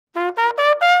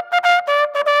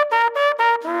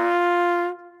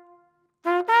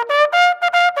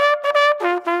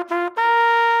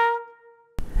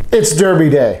It's Derby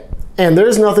Day, and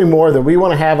there's nothing more that we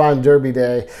want to have on Derby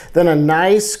Day than a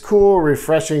nice, cool,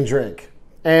 refreshing drink.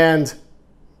 And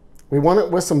we want it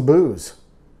with some booze.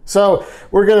 So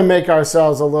we're going to make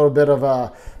ourselves a little bit of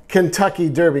a Kentucky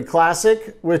Derby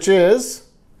classic, which is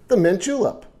the Mint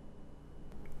Julep.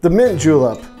 The Mint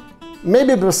Julep,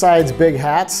 maybe besides big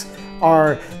hats,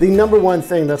 are the #1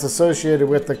 thing that's associated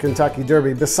with the Kentucky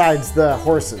Derby besides the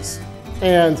horses.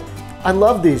 And I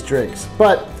love these drinks,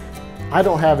 but I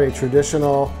don't have a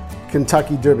traditional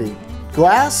Kentucky Derby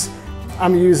glass.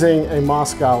 I'm using a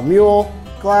Moscow Mule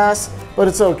glass, but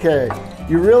it's okay.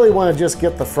 You really want to just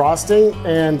get the frosting,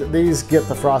 and these get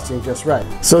the frosting just right.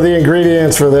 So the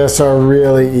ingredients for this are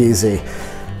really easy.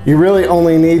 You really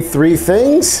only need 3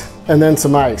 things and then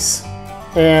some ice.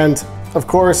 And of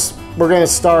course, we're going to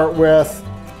start with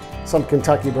some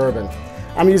Kentucky Bourbon.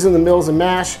 I'm using the Mills and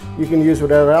Mash. You can use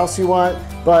whatever else you want,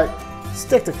 but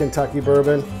stick to Kentucky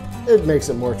Bourbon. It makes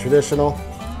it more traditional.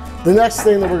 The next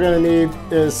thing that we're going to need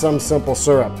is some simple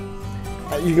syrup.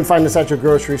 You can find this at your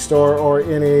grocery store or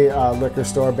any liquor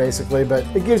store basically, but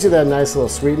it gives you that nice little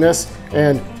sweetness,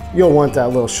 and you'll want that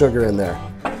little sugar in there.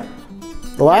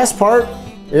 The last part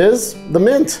is the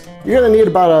mint. You're going to need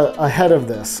about a head of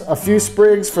this, a few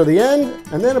sprigs for the end,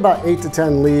 and then about 8 to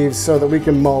 10 leaves so that we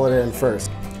can mull it in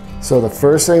first. So the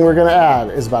first thing we're going to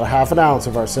add is about 1/2 ounce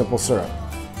of our simple syrup.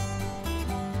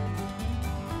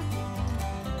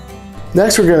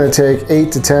 Next, we're going to take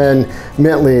 8 to 10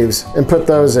 mint leaves and put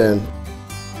those in.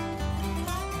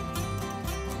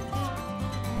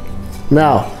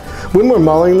 Now, when we're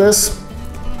mulling this,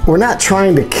 we're not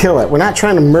trying to kill it. We're not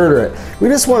trying to murder it. We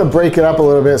just want to break it up a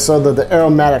little bit so that the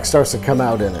aromatic starts to come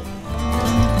out in it.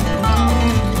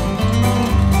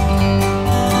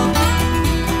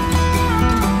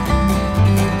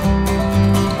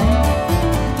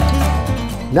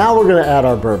 Now we're going to add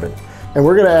our bourbon. And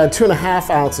we're going to add 2.5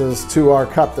 ounces to our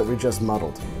cup that we just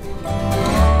muddled.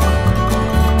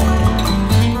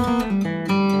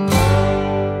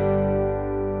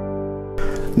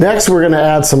 Next, we're going to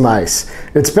add some ice.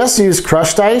 It's best to use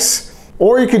crushed ice,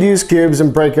 or you could use cubes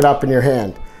and break it up in your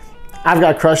hand. I've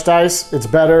got crushed ice. It's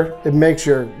better. It makes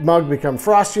your mug become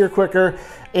frostier quicker,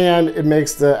 and it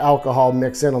makes the alcohol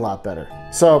mix in a lot better.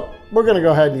 So we're going to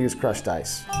go ahead and use crushed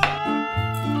ice.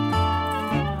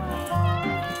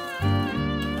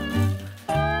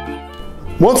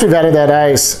 Once we've added that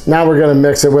ice, now we're going to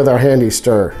mix it with our handy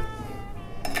stir.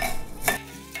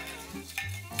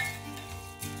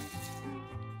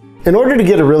 In order to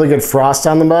get a really good frost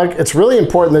on the mug, it's really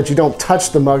important that you don't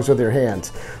touch the mugs with your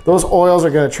hands. Those oils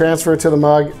are going to transfer to the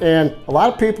mug, and a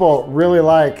lot of people really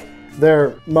like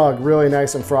their mug really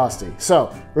nice and frosty.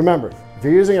 So remember, if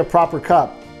you're using a proper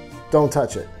cup, don't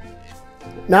touch it.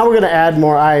 Now we're going to add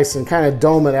more ice and kind of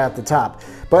dome it at the top.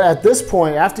 But at this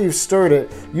point, after you've stirred it,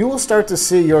 you will start to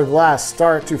see your glass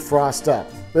start to frost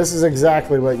up. This is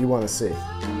exactly what you want to see.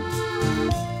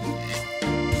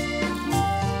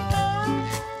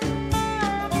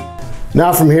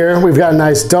 Now from here, we've got a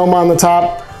nice dome on the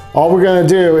top. All we're going to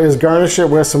do is garnish it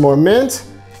with some more mint,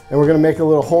 and we're going to make a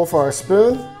little hole for our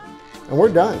spoon, and we're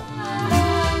done.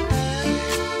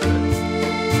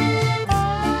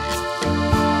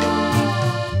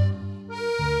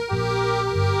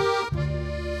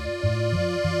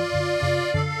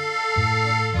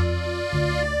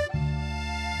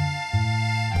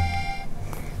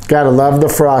 Gotta love the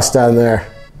frost on there.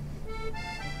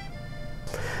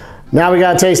 Now we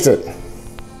gotta taste it.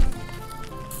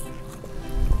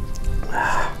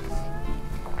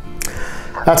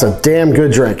 That's a damn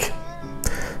good drink.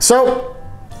 So,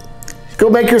 go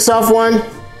make yourself one.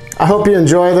 I hope you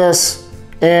enjoy this.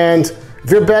 And if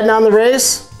you're betting on the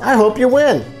race, I hope you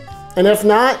win. And if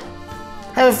not,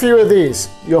 have a few of these.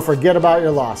 You'll forget about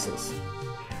your losses.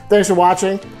 Thanks for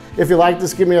watching. If you like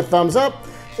this, give me a thumbs up.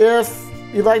 If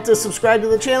you'd like to subscribe to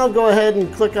the channel, go ahead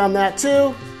and click on that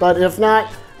too. But if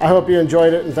not, I hope you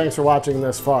enjoyed it, and thanks for watching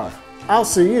this far. I'll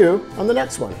see you on the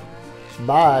next one.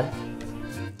 Bye.